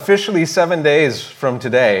Officially 7 days from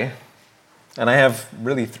today, and I have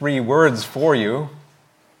really 3 words for you.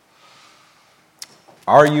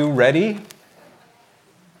 Are you ready?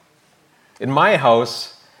 In my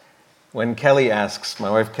house, when my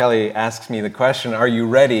wife Kelly asks me the question, are you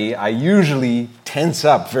ready? I usually tense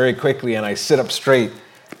up very quickly and I sit up straight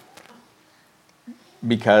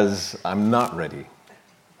because I'm not ready.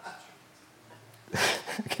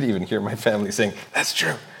 I can even hear my family saying, that's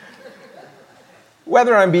true.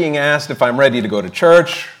 Whether I'm being asked if I'm ready to go to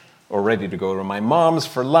church, or ready to go to my mom's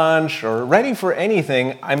for lunch, or ready for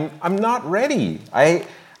anything, I'm not ready. I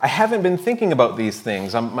haven't been thinking about these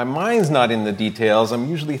things. My mind's not in the details. I'm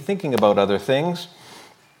usually thinking about other things.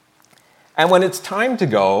 And when it's time to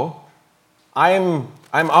go, I'm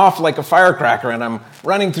off like a firecracker, and I'm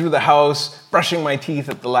running through the house, brushing my teeth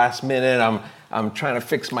at the last minute. I'm trying to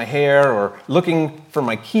fix my hair or looking for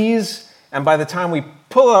my keys. And by the time we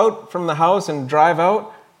pull out from the house and drive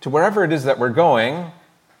out to wherever it is that we're going, I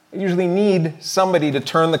usually need somebody to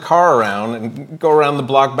turn the car around and go around the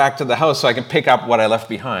block back to the house so I can pick up what I left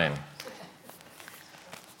behind.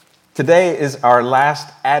 Today is our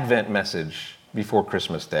last Advent message before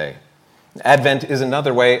Christmas Day. Advent is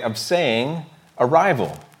another way of saying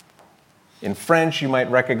arrival. In French, you might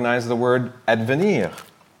recognize the word advenir.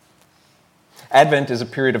 Advent is a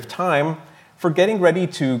period of time for getting ready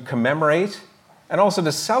to commemorate and also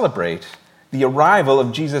to celebrate the arrival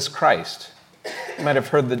of Jesus Christ. You might have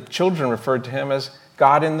heard the children referred to him as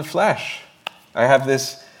God in the flesh. I have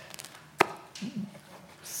this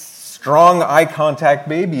strong eye contact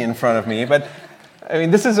baby in front of me, but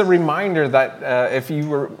this is a reminder that if you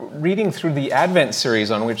were reading through the Advent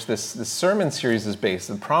series on which this sermon series is based,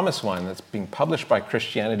 the Promise One that's being published by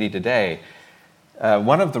Christianity Today,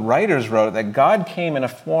 one of the writers wrote that God came in a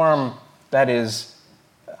form that is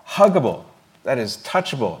huggable, that is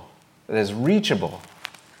touchable, that is reachable.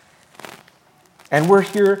 And we're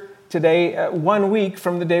here today 1 week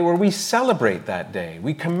from the day where we celebrate that day.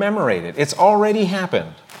 We commemorate it. It's already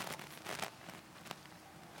happened.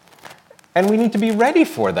 And we need to be ready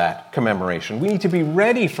for that commemoration. We need to be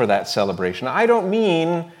ready for that celebration. I don't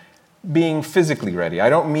mean being physically ready. I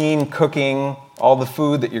don't mean cooking all the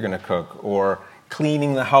food that you're going to cook, or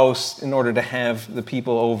cleaning the house in order to have the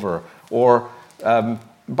people over, or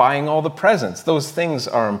buying all the presents. Those things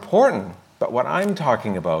are important, but what I'm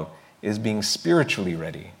talking about is being spiritually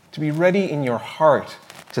ready, to be ready in your heart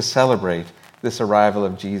to celebrate this arrival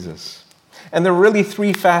of Jesus. And there are really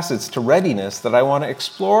 3 facets to readiness that I want to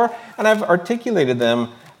explore, and I've articulated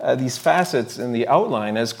them, these facets in the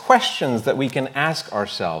outline, as questions that we can ask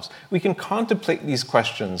ourselves. We can contemplate these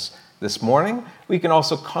questions this morning. We can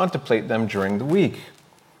also contemplate them during the week.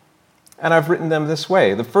 And I've written them this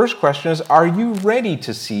way. The first question is, are you ready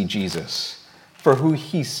to see Jesus for who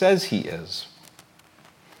he says he is?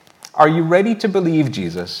 Are you ready to believe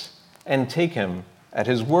Jesus and take him at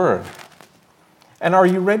his word? And are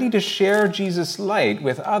you ready to share Jesus' light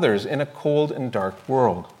with others in a cold and dark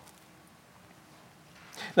world?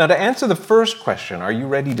 Now, to answer the first question, are you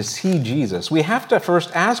ready to see Jesus, we have to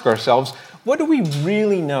first ask ourselves, what do we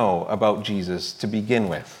really know about Jesus to begin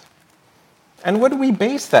with? And what do we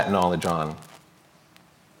base that knowledge on?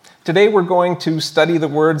 Today we're going to study the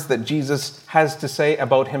words that Jesus has to say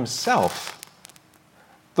about himself,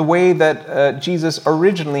 the way that Jesus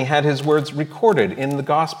originally had his words recorded in the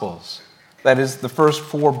Gospels. That is, the first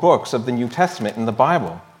 4 books of the New Testament in the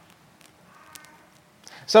Bible.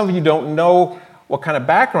 Some of you don't know what kind of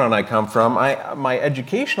background I come from. My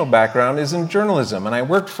educational background is in journalism, and I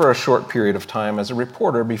worked for a short period of time as a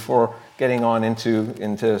reporter before getting on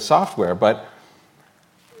into software. But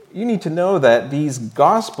you need to know that these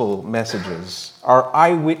gospel messages are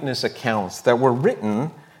eyewitness accounts that were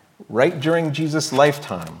written right during Jesus'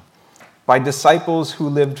 lifetime by disciples who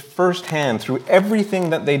lived firsthand through everything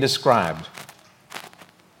that they described.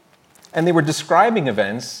 And they were describing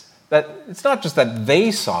events that it's not just that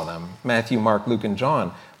they saw them, Matthew, Mark, Luke, and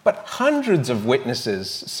John, but hundreds of witnesses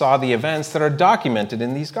saw the events that are documented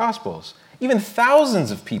in these Gospels. Even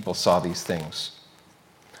thousands of people saw these things.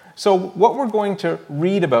 So what we're going to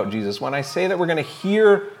read about Jesus, when I say that we're going to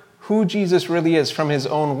hear who Jesus really is from his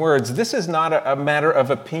own words, this is not a matter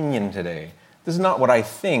of opinion today. This is not what I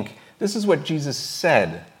think. This is what Jesus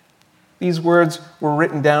said. These words were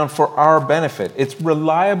written down for our benefit. It's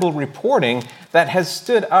reliable reporting that has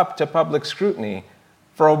stood up to public scrutiny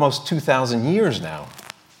for almost 2,000 years now.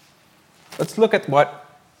 Let's look at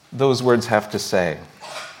what those words have to say.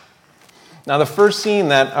 Now, the first scene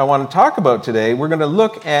that I want to talk about today, we're going to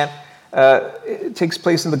look at, it takes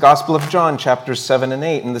place in the Gospel of John, chapters 7 and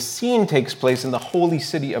 8, and the scene takes place in the holy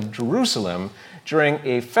city of Jerusalem during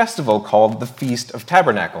a festival called the Feast of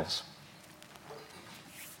Tabernacles.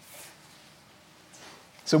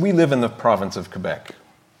 So we live in the province of Quebec,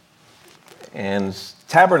 and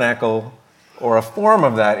tabernacle, or a form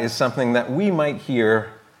of that, is something that we might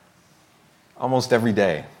hear almost every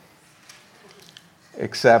day.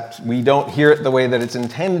 Except we don't hear it the way that it's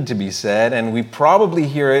intended to be said, and we probably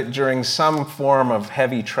hear it during some form of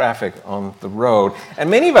heavy traffic on the road. And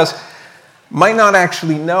many of us might not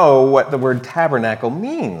actually know what the word tabernacle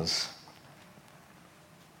means.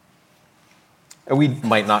 And we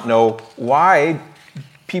might not know why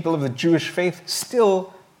people of the Jewish faith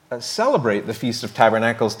still celebrate the Feast of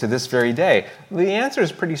Tabernacles to this very day. The answer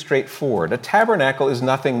is pretty straightforward. A tabernacle is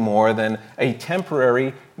nothing more than a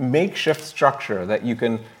temporary makeshift structure that you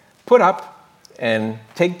can put up and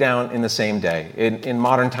take down in the same day. In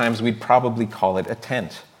modern times, we'd probably call it a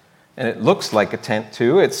tent. And it looks like a tent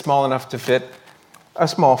too. It's small enough to fit a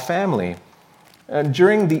small family.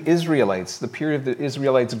 During the Israelites, the period of the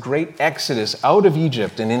Israelites' great exodus out of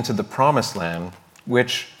Egypt and into the Promised Land,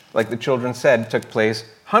 which, like the children said, took place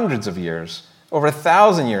hundreds of years, over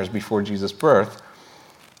 1,000 years before Jesus' birth,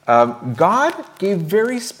 God gave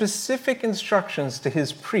very specific instructions to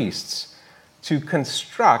his priests to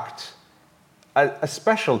construct a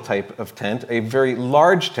special type of tent, a very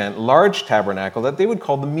large tent, large tabernacle that they would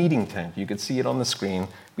call the meeting tent. You could see it on the screen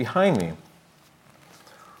behind me.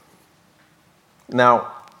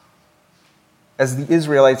 Now, as the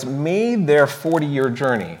Israelites made their 40-year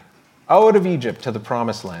journey out of Egypt to the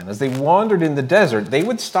Promised Land, as they wandered in the desert, they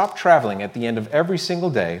would stop traveling at the end of every single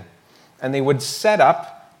day, and they would set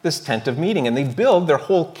up this tent of meeting, and they'd build their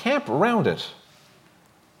whole camp around it.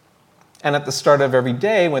 And at the start of every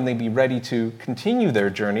day, when they'd be ready to continue their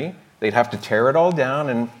journey, they'd have to tear it all down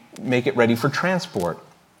and make it ready for transport.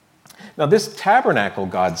 Now, this tabernacle,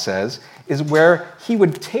 God says, is where he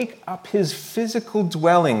would take up his physical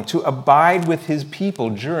dwelling to abide with his people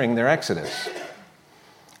during their exodus.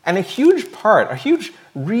 And a huge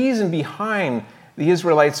reason behind the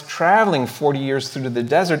Israelites traveling 40 years through the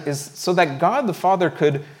desert is so that God the Father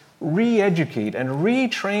could re-educate and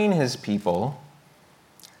retrain his people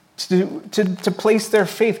to place their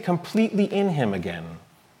faith completely in him again,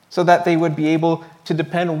 so that they would be able to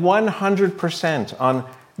depend 100% on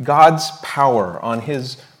God's power, on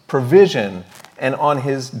his provision, and on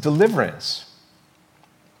his deliverance.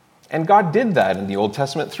 And God did that in the Old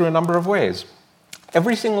Testament through a number of ways.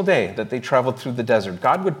 Every single day that they traveled through the desert,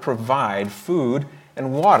 God would provide food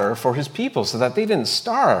and water for his people so that they didn't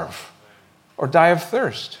starve or die of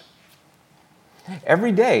thirst.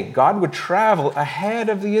 Every day, God would travel ahead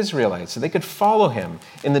of the Israelites so they could follow him.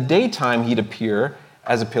 In the daytime, he'd appear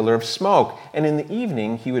as a pillar of smoke, and in the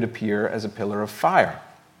evening, he would appear as a pillar of fire.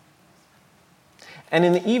 And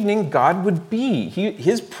in the evening, God would be,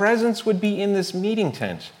 his presence would be in this meeting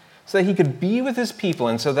tent, so that he could be with his people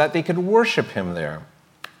and so that they could worship him there.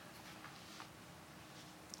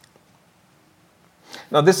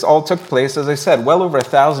 Now, this all took place, as I said, well over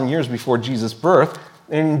 1,000 years before Jesus' birth.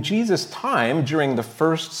 And in Jesus' time, during the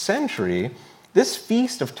first century, this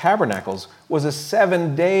Feast of Tabernacles was a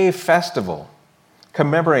 7-day festival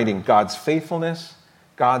commemorating God's faithfulness,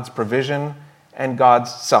 God's provision, and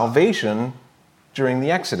God's salvation during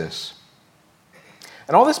the Exodus.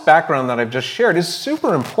 And all this background that I've just shared is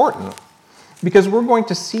super important because we're going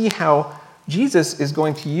to see how Jesus is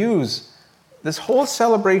going to use this whole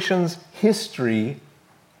celebration's history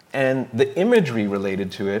and the imagery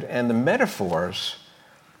related to it and the metaphors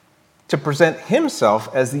to present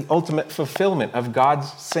himself as the ultimate fulfillment of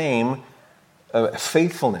God's same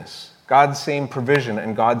faithfulness, God's same provision,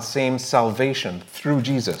 and God's same salvation through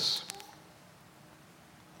Jesus.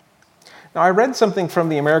 Now, I read something from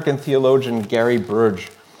the American theologian Gary Burge.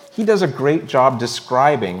 He does a great job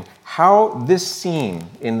describing how this scene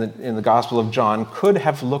in the Gospel of John could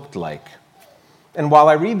have looked like. And while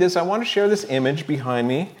I read this, I want to share this image behind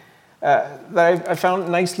me that I found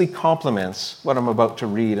nicely complements what I'm about to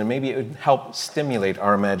read, and maybe it would help stimulate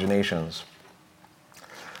our imaginations.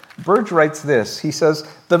 Burge writes this. He says,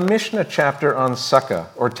 "The Mishnah chapter on Sukkah,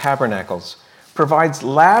 or tabernacles, provides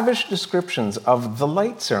lavish descriptions of the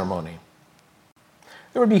light ceremony.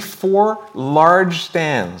 There would be 4 large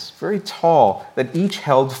stands, very tall, that each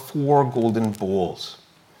held 4 golden bowls.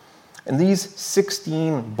 And these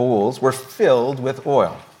 16 bowls were filled with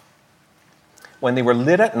oil. When they were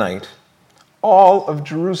lit at night, all of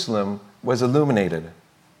Jerusalem was illuminated.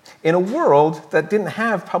 In a world that didn't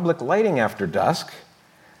have public lighting after dusk,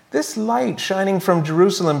 this light shining from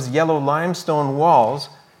Jerusalem's yellow limestone walls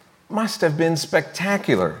must have been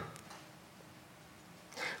spectacular.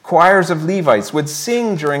 Choirs of Levites would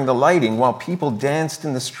sing during the lighting while people danced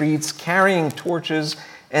in the streets, carrying torches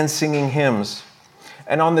and singing hymns.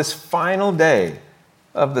 And on this final day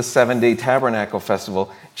of the 7-day Tabernacle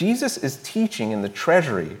Festival, Jesus is teaching in the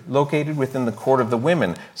treasury located within the court of the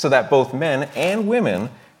women so that both men and women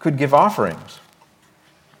could give offerings.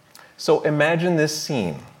 So imagine this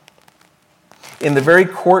scene. In the very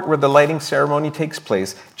court where the lighting ceremony takes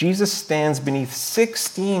place, Jesus stands beneath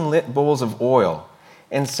 16 lit bowls of oil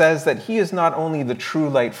and says that he is not only the true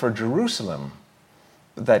light for Jerusalem,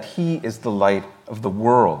 but that he is the light of the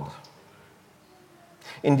world.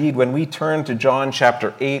 Indeed, when we turn to John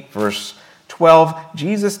chapter 8, verse 12,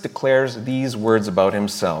 Jesus declares these words about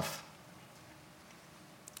himself.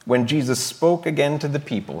 When Jesus spoke again to the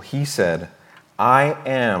people, he said, "I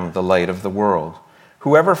am the light of the world.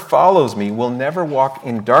 Whoever follows me will never walk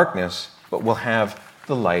in darkness, but will have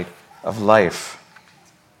the light of life."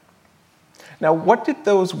 Now, what did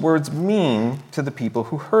those words mean to the people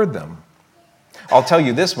who heard them? I'll tell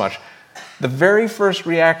you this much. The very first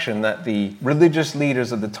reaction that the religious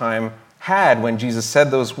leaders of the time had when Jesus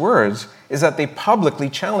said those words is that they publicly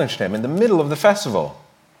challenged him in the middle of the festival.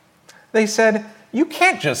 They said, "You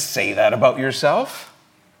can't just say that about yourself.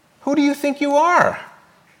 Who do you think you are?"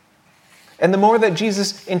 And the more that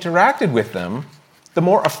Jesus interacted with them, the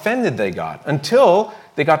more offended they got, until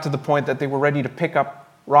they got to the point that they were ready to pick up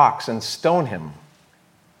rocks and stone him.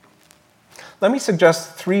 Let me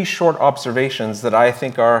suggest 3 short observations that I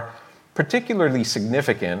think are particularly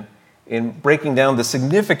significant in breaking down the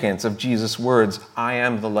significance of Jesus' words, "I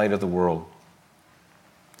am the light of the world."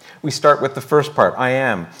 We start with the first part, I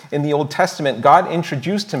am. In the Old Testament, God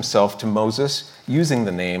introduced himself to Moses using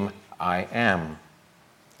the name I am.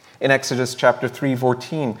 In Exodus chapter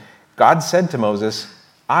 3:14, God said to Moses,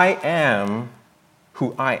 "I am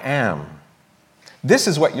who I am." This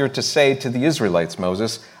is what you're to say to the Israelites,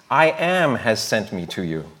 Moses. "I am has sent me to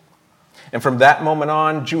you." And from that moment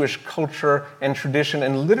on, Jewish culture and tradition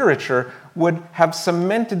and literature would have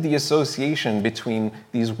cemented the association between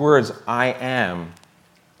these words, I am,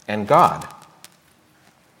 and God.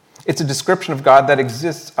 It's a description of God that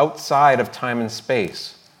exists outside of time and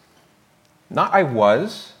space. Not I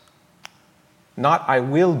was, not I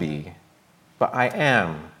will be, but I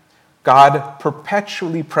am. God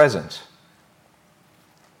perpetually present.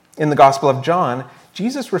 In the Gospel of John,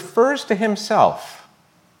 Jesus refers to himself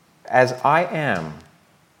as I am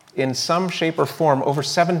in some shape or form over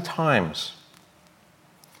 7 times.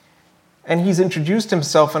 And he's introduced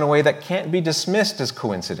himself in a way that can't be dismissed as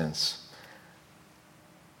coincidence.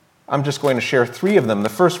 I'm just going to share 3 of them. The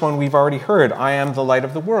first one we've already heard, I am the light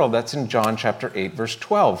of the world. That's in John chapter 8, verse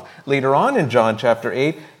 12. Later on in John chapter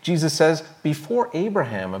 8, Jesus says, before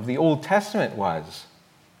Abraham of the Old Testament was,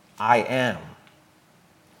 I am.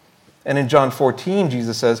 And in John 14,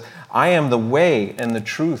 Jesus says, I am the way and the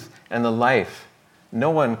truth and the life. No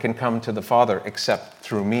one can come to the Father except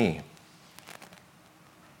through me.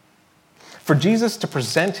 For Jesus to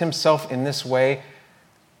present himself in this way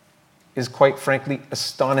is quite frankly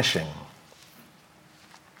astonishing.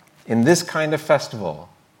 In this kind of festival,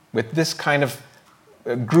 with this kind of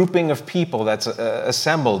grouping of people that's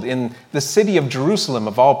assembled in the city of Jerusalem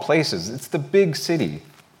of all places, it's the big city.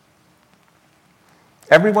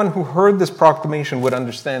 Everyone who heard this proclamation would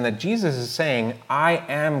understand that Jesus is saying, I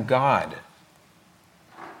am God.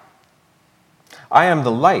 I am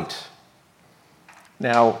the light.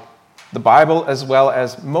 Now, the Bible, as well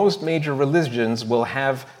as most major religions, will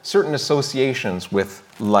have certain associations with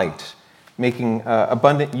light, making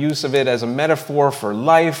abundant use of it as a metaphor for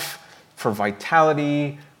life, for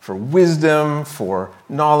vitality, for wisdom, for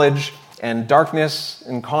knowledge. And darkness,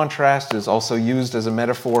 in contrast, is also used as a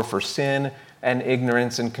metaphor for sin and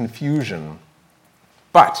ignorance and confusion.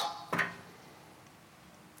 But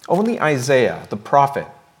only Isaiah, the prophet,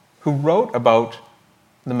 who wrote about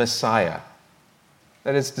the Messiah,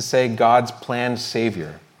 that is to say, God's planned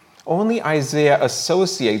Savior, only Isaiah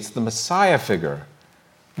associates the Messiah figure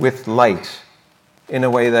with light in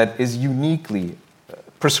a way that is uniquely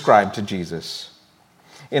prescribed to Jesus.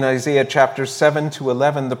 In Isaiah chapters 7 to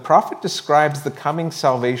 11, the prophet describes the coming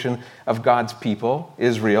salvation of God's people,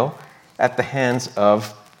 Israel, at the hands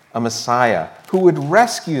of a Messiah who would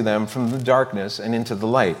rescue them from the darkness and into the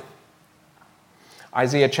light.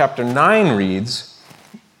 Isaiah chapter 9 reads,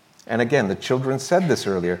 and again, the children said this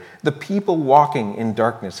earlier, the people walking in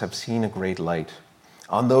darkness have seen a great light.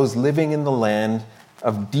 On those living in the land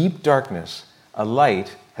of deep darkness, a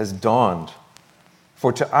light has dawned.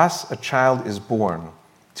 For to us a child is born,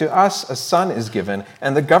 to us a son is given,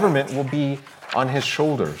 and the government will be on his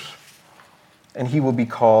shoulders. And he will be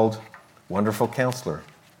called Wonderful Counselor,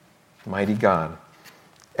 Mighty God,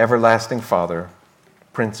 Everlasting Father,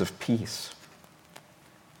 Prince of Peace.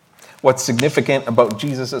 What's significant about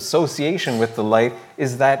Jesus' association with the light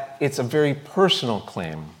is that it's a very personal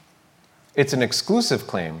claim. It's an exclusive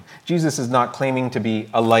claim. Jesus is not claiming to be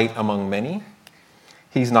a light among many.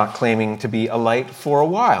 He's not claiming to be a light for a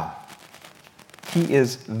while. He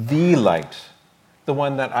is the light, the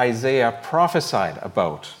one that Isaiah prophesied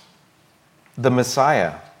about, the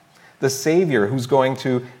Messiah, the Savior who's going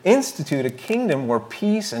to institute a kingdom where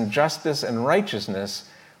peace and justice and righteousness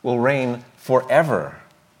will reign forever.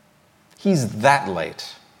 He's that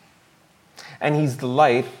light. And he's the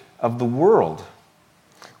light of the world,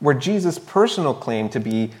 where Jesus' personal claim to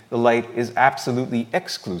be the light is absolutely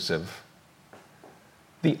exclusive.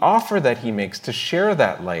 The offer that he makes to share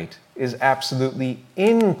that light is absolutely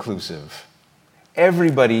inclusive.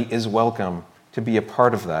 Everybody is welcome to be a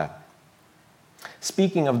part of that.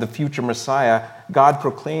 Speaking of the future Messiah, God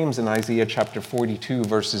proclaims in Isaiah chapter 42,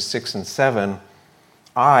 verses 6 and 7,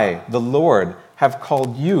 I, the Lord, have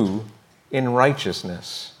called you in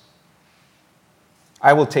righteousness.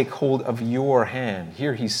 I will take hold of your hand.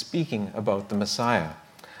 Here he's speaking about the Messiah.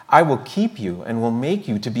 I will keep you and will make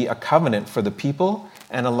you to be a covenant for the people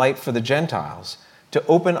and a light for the Gentiles, to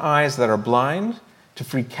open eyes that are blind, to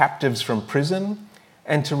free captives from prison,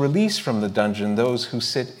 and to release from the dungeon those who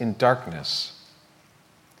sit in darkness.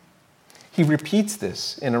 He repeats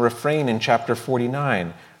this in a refrain in chapter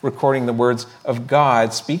 49, recording the words of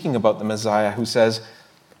God speaking about the Messiah, who says,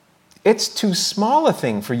 It's too small a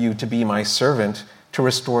thing for you to be my servant, to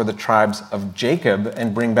restore the tribes of Jacob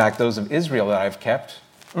and bring back those of Israel that I've kept.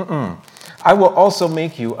 I will also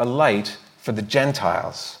make you a light for the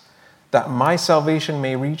Gentiles, that my salvation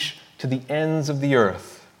may reach to the ends of the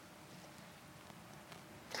earth.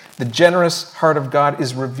 The generous heart of God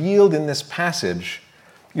is revealed in this passage,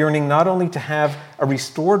 yearning not only to have a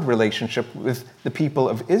restored relationship with the people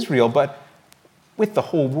of Israel, but with the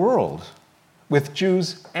whole world, with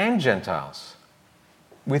Jews and Gentiles,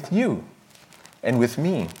 with you and with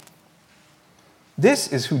me. This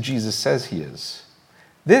is who Jesus says he is.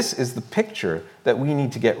 This is the picture that we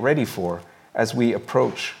need to get ready for as we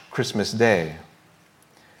approach Christmas Day.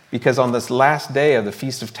 Because on this last day of the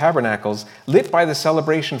Feast of Tabernacles, lit by the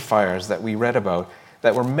celebration fires that we read about,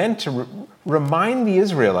 that were meant to remind the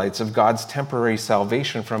Israelites of God's temporary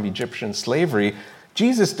salvation from Egyptian slavery,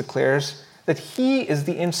 Jesus declares that he is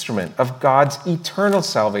the instrument of God's eternal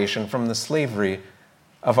salvation from the slavery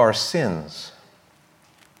of our sins.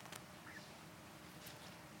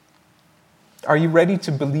 Are you ready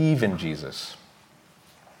to believe in Jesus?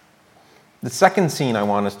 The second scene I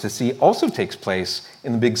want us to see also takes place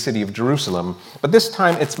in the big city of Jerusalem, but this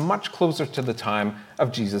time it's much closer to the time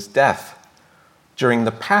of Jesus' death, during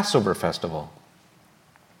the Passover festival.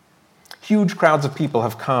 Huge crowds of people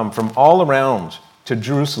have come from all around to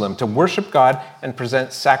Jerusalem to worship God and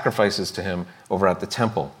present sacrifices to him over at the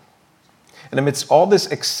temple. And amidst all this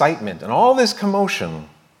excitement and all this commotion,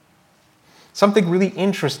 something really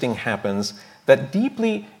interesting happens that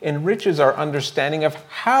deeply enriches our understanding of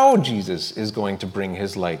how Jesus is going to bring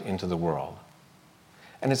his light into the world.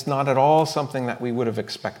 And it's not at all something that we would have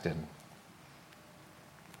expected.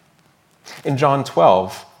 In John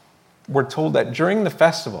 12, we're told that during the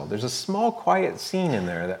festival, there's a small quiet scene in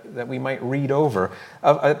there that we might read over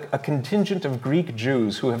of a contingent of Greek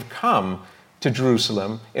Jews who have come to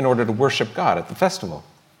Jerusalem in order to worship God at the festival.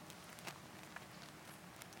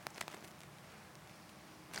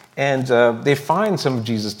 And they find some of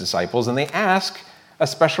Jesus' disciples and they ask a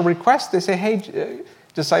special request. They say, hey,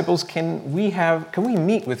 disciples, can we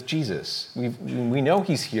meet with Jesus? We know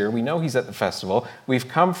he's here. We know he's at the festival. We've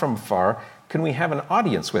come from far. Can we have an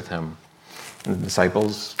audience with him? And the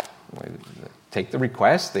disciples take the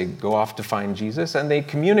request. They go off to find Jesus and they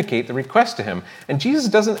communicate the request to him. And Jesus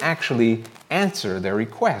doesn't actually answer their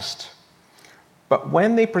request. But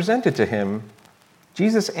when they present it to him,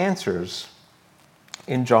 Jesus answers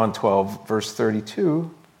in John 12, verse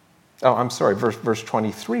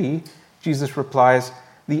 23, Jesus replies,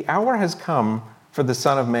 "The hour has come for the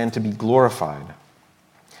Son of Man to be glorified.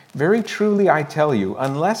 Very truly I tell you,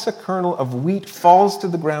 unless a kernel of wheat falls to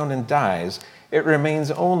the ground and dies, it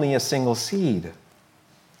remains only a single seed.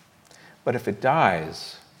 But if it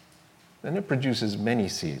dies, then it produces many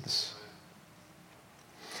seeds."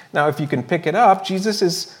 Now, if you can pick it up, Jesus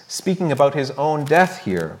is speaking about his own death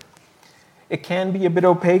here. It can be a bit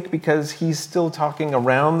opaque because he's still talking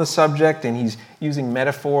around the subject and he's using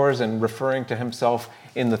metaphors and referring to himself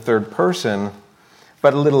in the third person.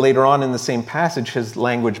 But a little later on in the same passage, his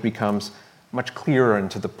language becomes much clearer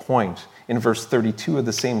and to the point. In verse 32 of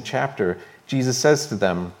the same chapter, Jesus says to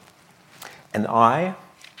them, "And I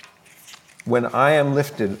When I am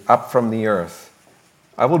lifted up from the earth,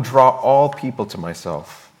 I will draw all people to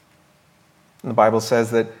myself. And the Bible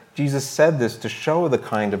says that Jesus said this to show the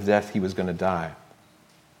kind of death he was going to die.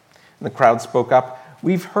 And the crowd spoke up,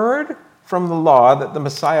 "We've heard from the law that the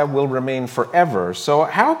Messiah will remain forever. So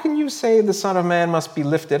how can you say the Son of Man must be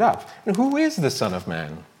lifted up? And who is the Son of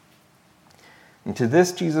Man?" And to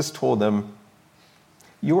this Jesus told them,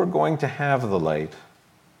 "You are going to have the light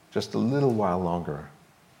just a little while longer.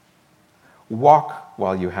 Walk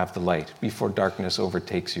while you have the light before darkness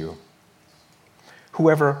overtakes you.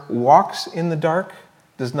 Whoever walks in the dark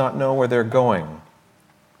does not know where they're going.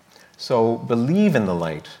 So believe in the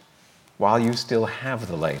light while you still have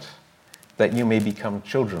the light, that you may become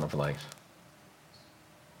children of light."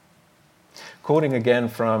 Quoting again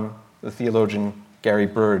from the theologian Gary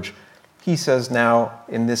Burge, he says now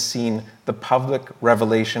in this scene, the public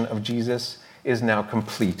revelation of Jesus is now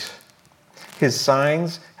complete. His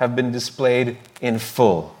signs have been displayed in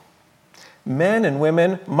full. Men and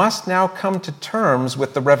women must now come to terms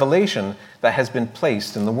with the revelation that has been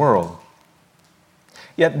placed in the world.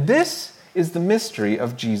 Yet this is the mystery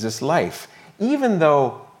of Jesus' life. Even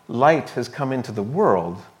though light has come into the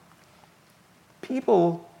world,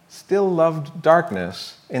 people still loved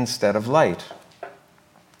darkness instead of light.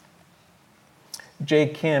 Jay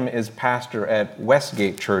Kim is pastor at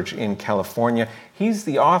Westgate Church in California. He's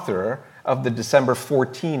the author of the December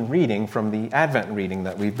 14 reading from the Advent reading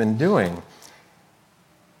that we've been doing.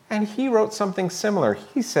 And he wrote something similar.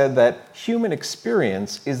 He said that human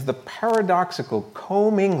experience is the paradoxical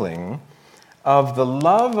commingling of the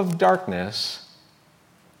love of darkness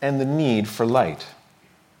and the need for light.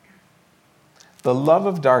 The love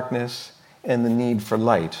of darkness and the need for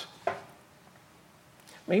light.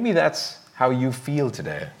 Maybe that's how you feel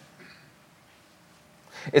today.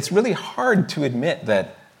 It's really hard to admit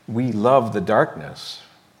that we love the darkness.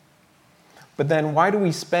 But then why do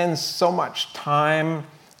we spend so much time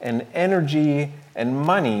and energy and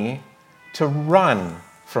money to run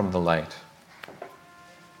from the light?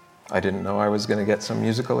 I didn't know I was going to get some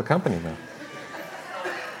musical accompaniment.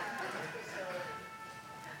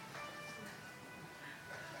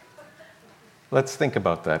 Let's think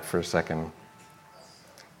about that for a second.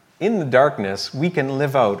 In the darkness, we can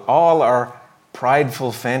live out all our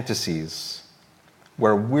prideful fantasies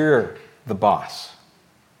where we're the boss,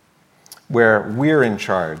 where we're in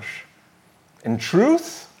charge. And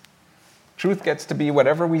truth gets to be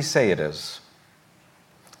whatever we say it is.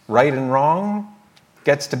 Right and wrong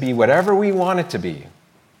gets to be whatever we want it to be.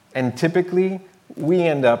 And typically, we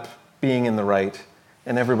end up being in the right,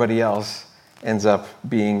 and everybody else ends up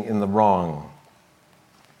being in the wrong.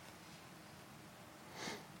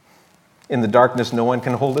 In the darkness, no one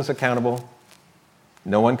can hold us accountable.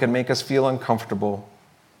 No one can make us feel uncomfortable.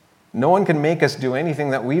 No one can make us do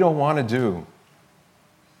anything that we don't want to do.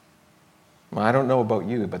 Well, I don't know about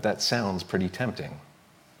you, but that sounds pretty tempting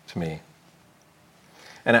to me.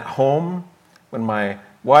 And at home, when my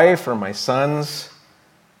wife or my sons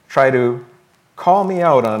try to call me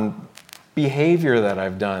out on behavior that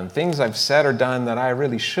I've done, things I've said or done that I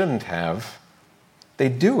really shouldn't have, they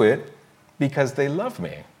do it because they love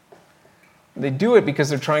me. They do it because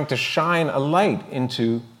they're trying to shine a light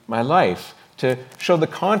into my life, to show the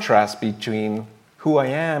contrast between who I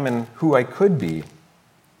am and who I could be.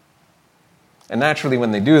 And naturally,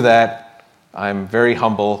 when they do that, I'm very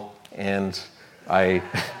humble, and I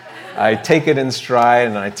take it in stride,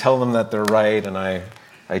 and I tell them that they're right, and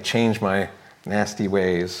I change my nasty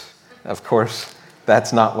ways. Of course,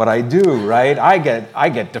 that's not what I do, right? I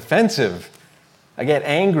get defensive. I get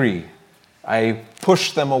angry. I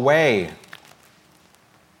push them away.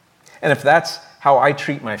 And if that's how I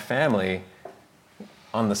treat my family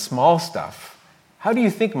on the small stuff, how do you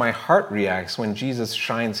think my heart reacts when Jesus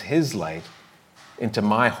shines his light into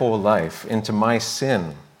my whole life, into my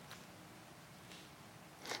sin?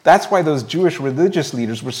 That's why those Jewish religious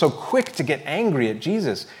leaders were so quick to get angry at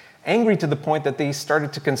Jesus, angry to the point that they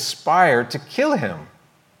started to conspire to kill him.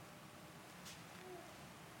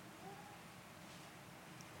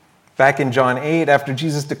 Back in John 8, after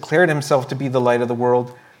Jesus declared himself to be the light of the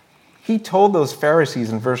world, he told those Pharisees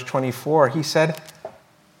in verse 24, he said,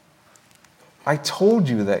 "I told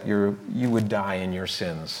you that you would die in your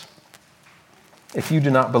sins. If you do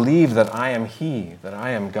not believe that I am he, that I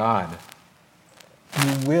am God,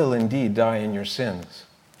 you will indeed die in your sins."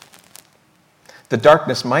 The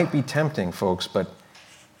darkness might be tempting, folks, but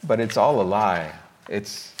it's all a lie.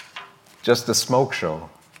 It's just a smoke show.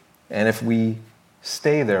 And if we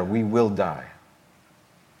stay there, we will die.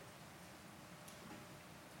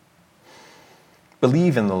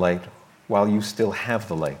 Believe in the light while you still have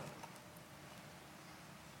the light.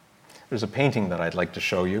 There's a painting that I'd like to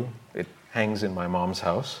show you. It hangs in my mom's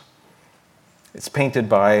house. It's painted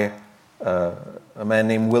by a man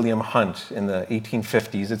named William Hunt in the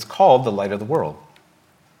 1850s. It's called The Light of the World.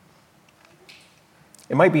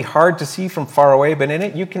 It might be hard to see from far away, but in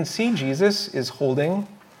it you can see Jesus is holding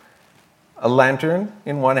a lantern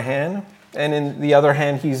in one hand, and in the other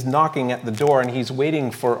hand he's knocking at the door and he's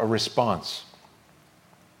waiting for a response.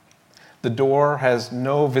 The door has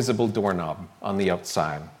no visible doorknob on the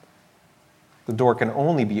outside. The door can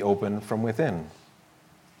only be opened from within.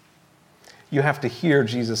 You have to hear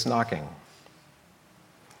Jesus knocking.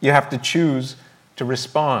 You have to choose to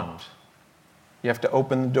respond. You have to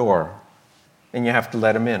open the door, and you have to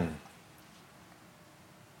let him in.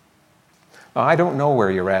 Now, I don't know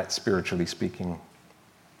where you're at, spiritually speaking,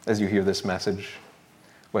 as you hear this message,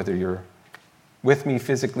 whether you're with me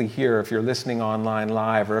physically here, if you're listening online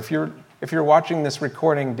live, or if you're watching this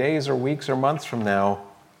recording days or weeks or months from now.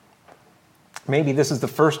 Maybe this is the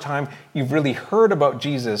first time you've really heard about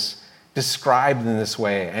Jesus described in this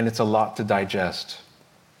way, and it's a lot to digest.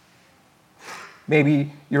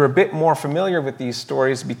 Maybe you're a bit more familiar with these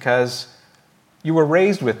stories because you were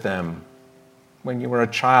raised with them when you were a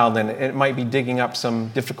child, and it might be digging up some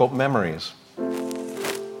difficult memories.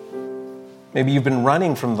 Maybe you've been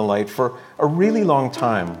running from the light for a really long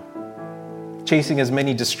time, chasing as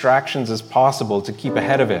many distractions as possible to keep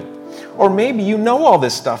ahead of it. Or maybe you know all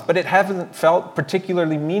this stuff, but it hasn't felt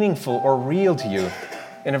particularly meaningful or real to you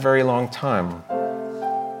in a very long time.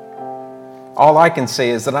 All I can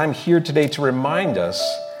say is that I'm here today to remind us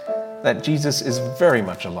that Jesus is very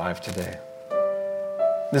much alive today.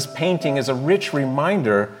 This painting is a rich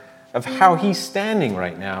reminder of how he's standing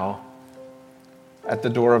right now at the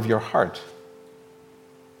door of your heart.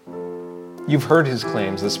 You've heard his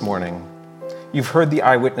claims this morning. You've heard the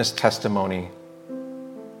eyewitness testimony.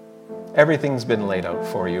 Everything's been laid out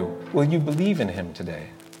for you. Will you believe in him today,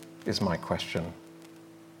 is my question.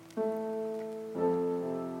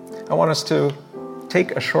 I want us to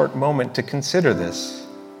take a short moment to consider this.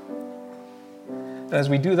 And as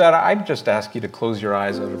we do that, I'd just ask you to close your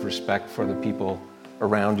eyes out of respect for the people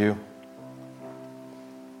around you.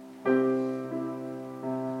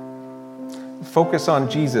 Focus on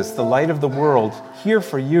Jesus, the light of the world, here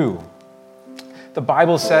for you. The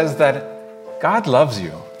Bible says that God loves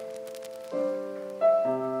you.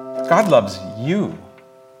 God loves you.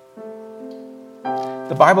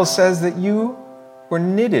 The Bible says that you were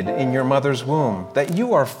knitted in your mother's womb, that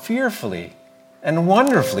you are fearfully and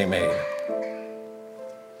wonderfully made.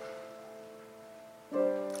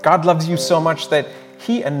 God loves you so much that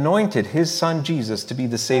he anointed his son Jesus to be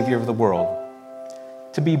the Savior of the world,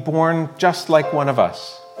 to be born just like one of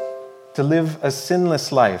us, to live a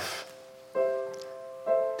sinless life,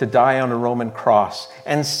 to die on a Roman cross,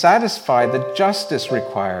 and satisfy the justice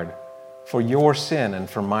required for your sin and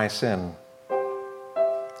for my sin.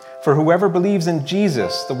 For whoever believes in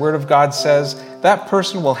Jesus, the Word of God says, that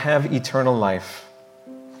person will have eternal life.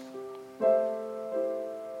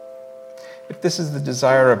 If this is the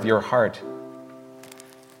desire of your heart,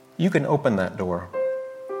 you can open that door.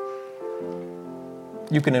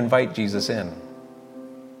 You can invite Jesus in.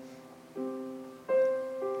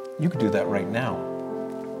 You could do that right now.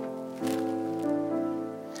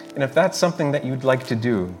 And if that's something that you'd like to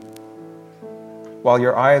do, while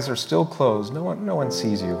your eyes are still closed, no one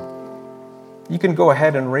sees you, you can go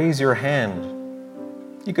ahead and raise your hand.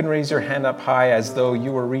 You can raise your hand up high as though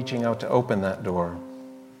you were reaching out to open that door.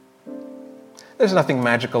 There's nothing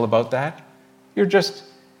magical about that. You're just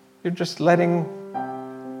letting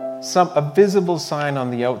a visible sign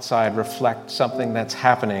on the outside reflect something that's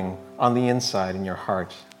happening on the inside in your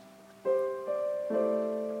heart.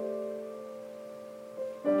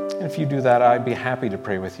 And if you do that, I'd be happy to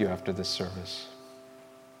pray with you after this service.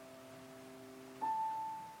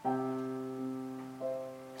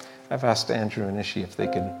 I've asked Andrew and Ishi if they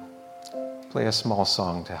could play a small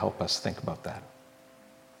song to help us think about that.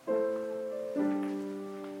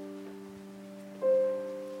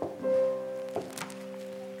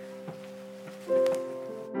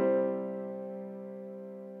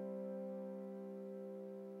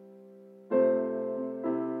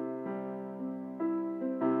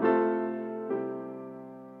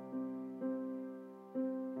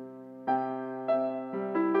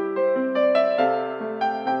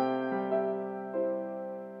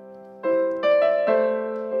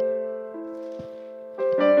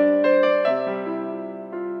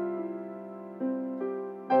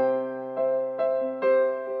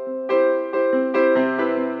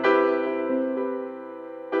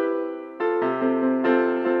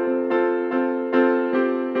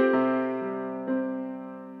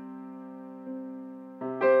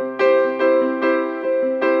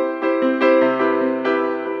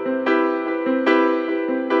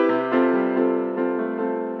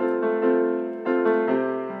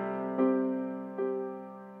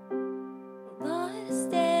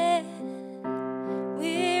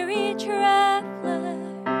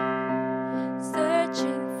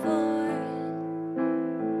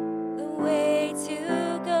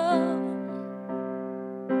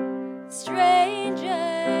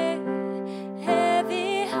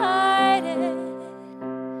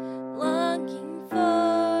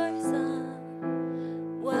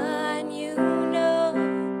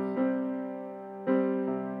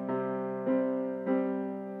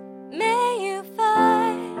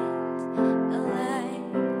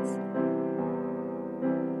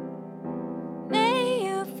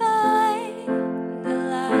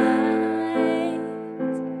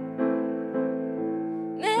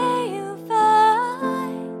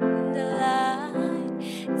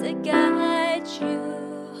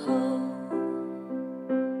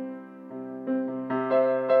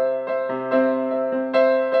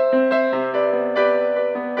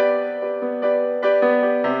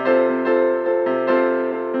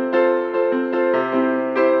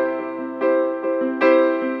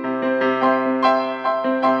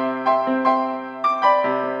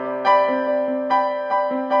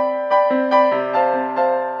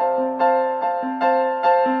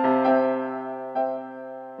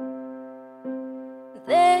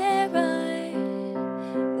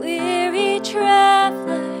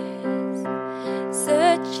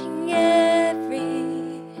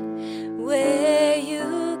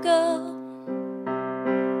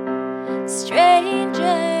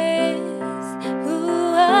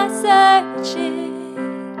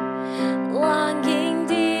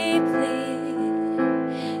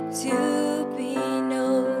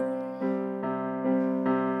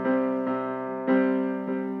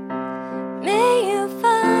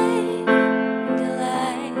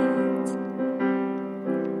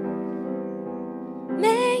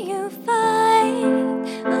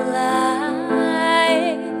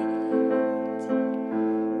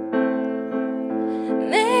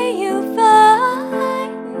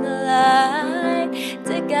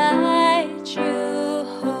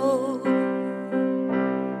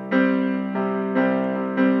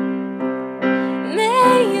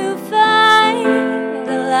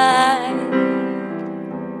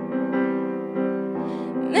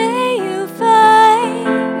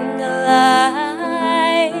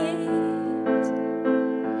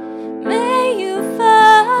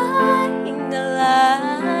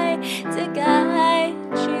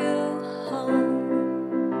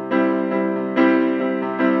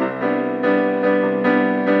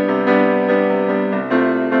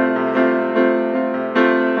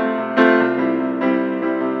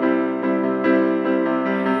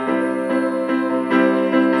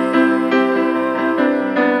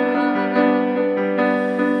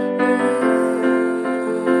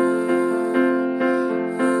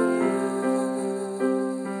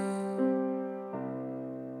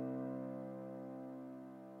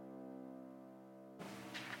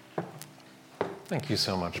 Thank you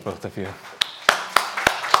so much, both of you.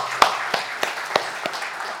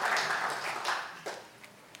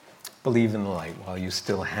 Believe in the light while you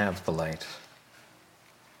still have the light.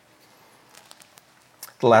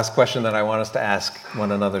 The last question that I want us to ask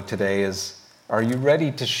one another today is, are you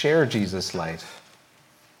ready to share Jesus' light?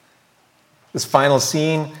 This final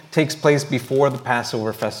scene takes place before the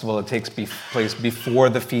Passover festival. It takes place before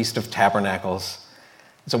the Feast of Tabernacles.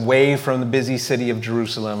 It's away from the busy city of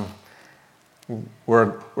Jerusalem.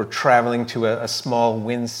 We're traveling to a small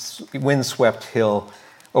windswept hill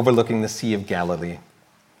overlooking the Sea of Galilee.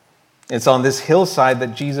 It's on this hillside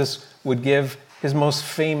that Jesus would give his most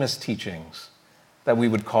famous teachings that we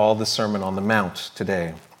would call the Sermon on the Mount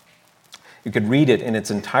today. You could read it in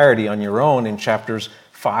its entirety on your own in chapters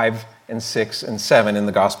 5 and 6 and 7 in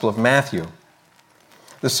the Gospel of Matthew.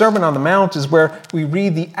 The Sermon on the Mount is where we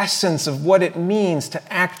read the essence of what it means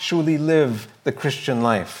to actually live the Christian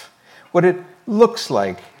life, what it looks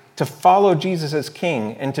like to follow Jesus as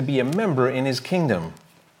King and to be a member in his kingdom.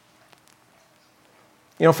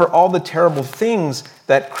 You know, for all the terrible things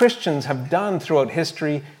that Christians have done throughout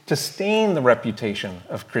history to stain the reputation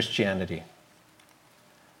of Christianity,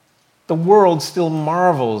 the world still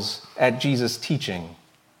marvels at Jesus' teaching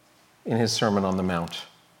in his Sermon on the Mount.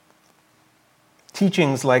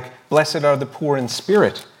 Teachings like, "Blessed are the poor in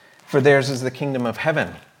spirit, for theirs is the kingdom of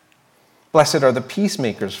heaven. Blessed are the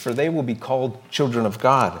peacemakers, for they will be called children of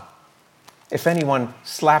God. If anyone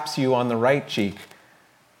slaps you on the right cheek,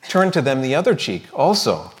 turn to them the other cheek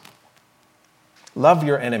also. Love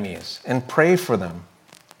your enemies and pray for them.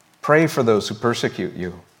 Pray for those who persecute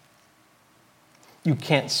you. You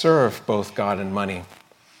can't serve both God and money.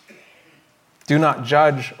 Do not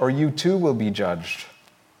judge, or you too will be judged.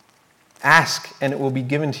 Ask, and it will be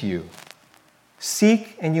given to you.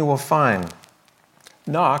 Seek, and you will find.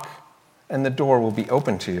 Knock, and the door will be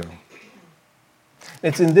open to you."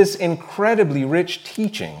 It's in this incredibly rich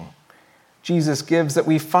teaching Jesus gives that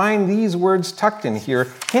we find these words tucked in here,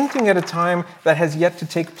 hinting at a time that has yet to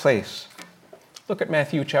take place. Look at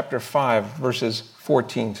Matthew chapter 5, verses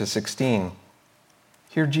 14 to 16.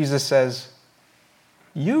 Here Jesus says,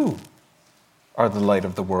 "You are the light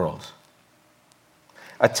of the world.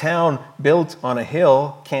 A town built on a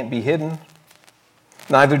hill can't be hidden.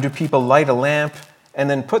 Neither do people light a lamp and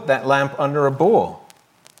then put that lamp under a bowl.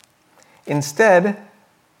 Instead,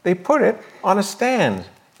 they put it on a stand,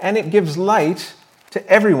 and it gives light to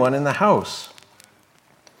everyone in the house.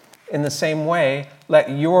 In the same way, let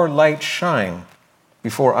your light shine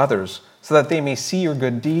before others, so that they may see your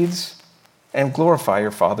good deeds and glorify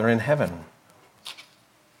your Father in heaven."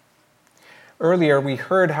 Earlier, we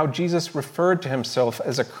heard how Jesus referred to himself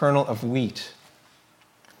as a kernel of wheat,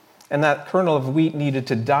 and that kernel of wheat needed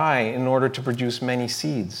to die in order to produce many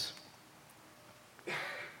seeds.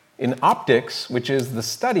 In optics, which is the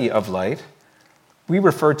study of light, we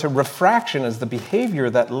refer to refraction as the behavior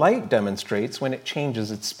that light demonstrates when it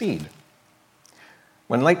changes its speed.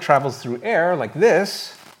 When light travels through air like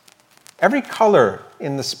this, every color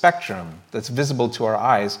in the spectrum that's visible to our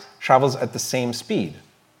eyes travels at the same speed.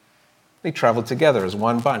 They travel together as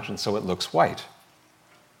one bunch, and so it looks white.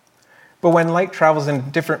 But when light travels in a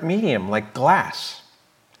different medium, like glass,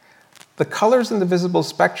 the colors in the visible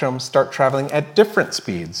spectrum start traveling at different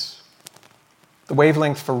speeds. The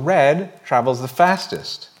wavelength for red travels the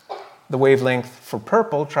fastest. The wavelength for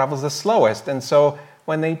purple travels the slowest. And so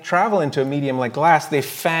when they travel into a medium like glass, they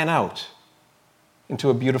fan out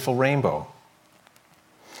into a beautiful rainbow.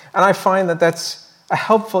 And I find that that's a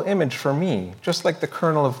helpful image for me, just like the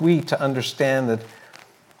kernel of wheat, to understand that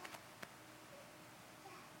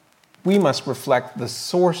we must reflect the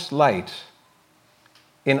source light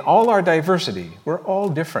in all our diversity. We're all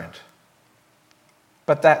different.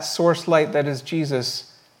 But that source light that is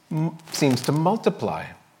Jesus seems to multiply.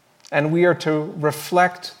 And we are to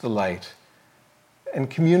reflect the light and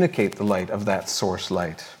communicate the light of that source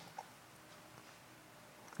light.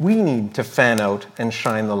 We need to fan out and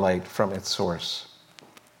shine the light from its source.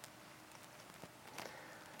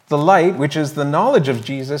 The light, which is the knowledge of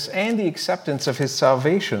Jesus and the acceptance of his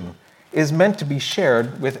salvation, is meant to be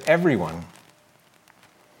shared with everyone.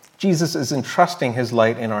 Jesus is entrusting his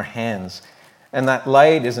light in our hands, and that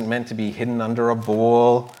light isn't meant to be hidden under a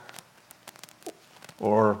bowl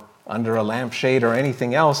or under a lampshade or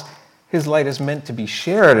anything else. His light is meant to be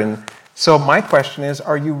shared. And so my question is,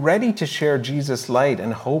 are you ready to share Jesus' light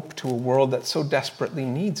and hope to a world that so desperately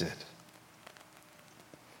needs it?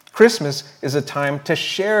 Christmas is a time to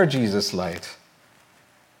share Jesus' light.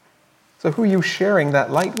 So who are you sharing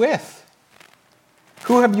that light with?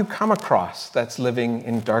 Who have you come across that's living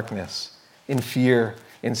in darkness, in fear,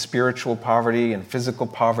 in spiritual poverty, in physical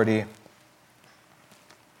poverty?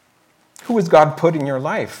 Who has God put in your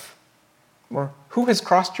life? Or who has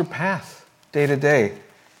crossed your path day to day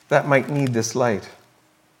that might need this light?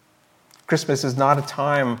 Christmas is not a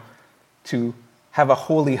time to have a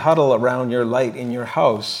holy huddle around your light in your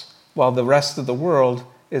house while the rest of the world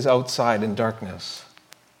is outside in darkness.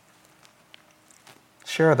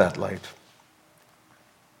 Share that light.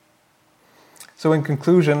 So in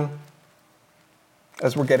conclusion,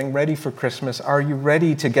 as we're getting ready for Christmas, are you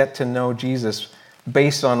ready to get to know Jesus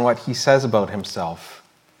based on what he says about himself,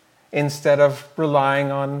 instead of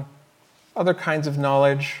relying on other kinds of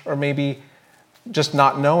knowledge or maybe just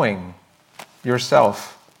not knowing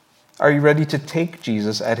yourself? Are you ready to take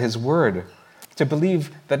Jesus at his word, to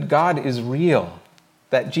believe that God is real,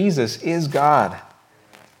 that Jesus is God,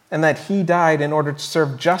 and that he died in order to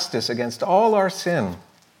serve justice against all our sin?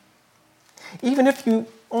 Even if you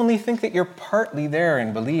only think that you're partly there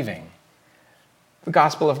in believing, the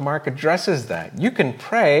Gospel of Mark addresses that. You can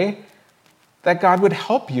pray that God would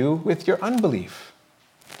help you with your unbelief.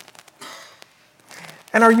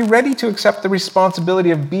 And are you ready to accept the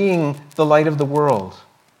responsibility of being the light of the world,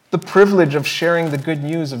 the privilege of sharing the good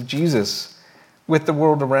news of Jesus with the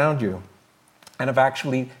world around you, and of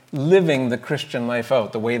actually living the Christian life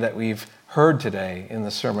out the way that we've heard today in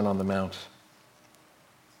the Sermon on the Mount?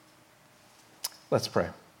 Let's pray.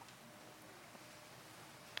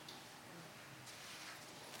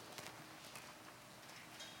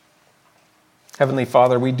 Heavenly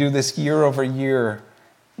Father, we do this year over year.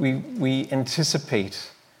 We anticipate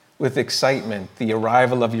with excitement the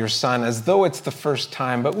arrival of your Son as though it's the first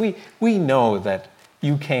time, but we know that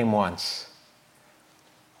you came once.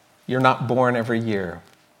 You're not born every year.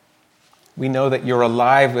 We know that you're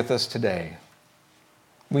alive with us today.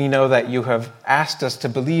 We know that you have asked us to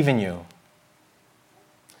believe in you.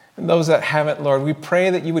 And those that haven't, Lord, we pray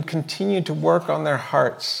that you would continue to work on their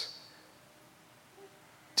hearts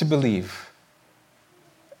to believe.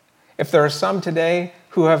 If there are some today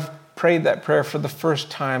who have prayed that prayer for the first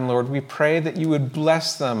time, Lord, we pray that you would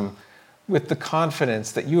bless them with the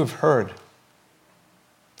confidence that you have heard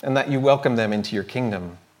and that you welcome them into your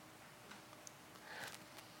kingdom.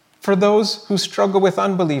 For those who struggle with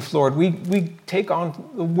unbelief, Lord, we take on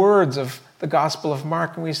the words of the Gospel of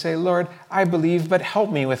Mark and we say, Lord, I believe, but help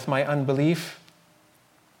me with my unbelief.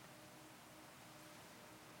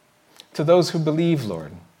 To those who believe,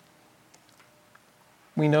 Lord,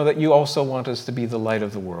 we know that you also want us to be the light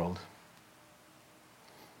of the world.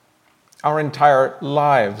 Our entire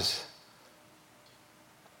lives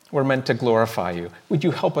were meant to glorify you. Would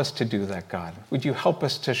you help us to do that, God? Would you help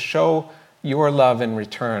us to show your love in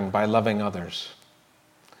return by loving others?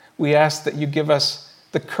 We ask that you give us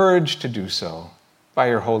the courage to do so by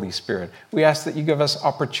your Holy Spirit. We ask that you give us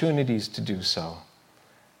opportunities to do so.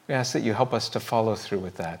 We ask that you help us to follow through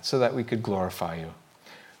with that so that we could glorify you.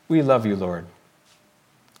 We love you, Lord.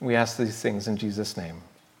 We ask these things in Jesus' name.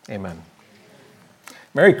 Amen.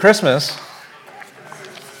 Merry Christmas.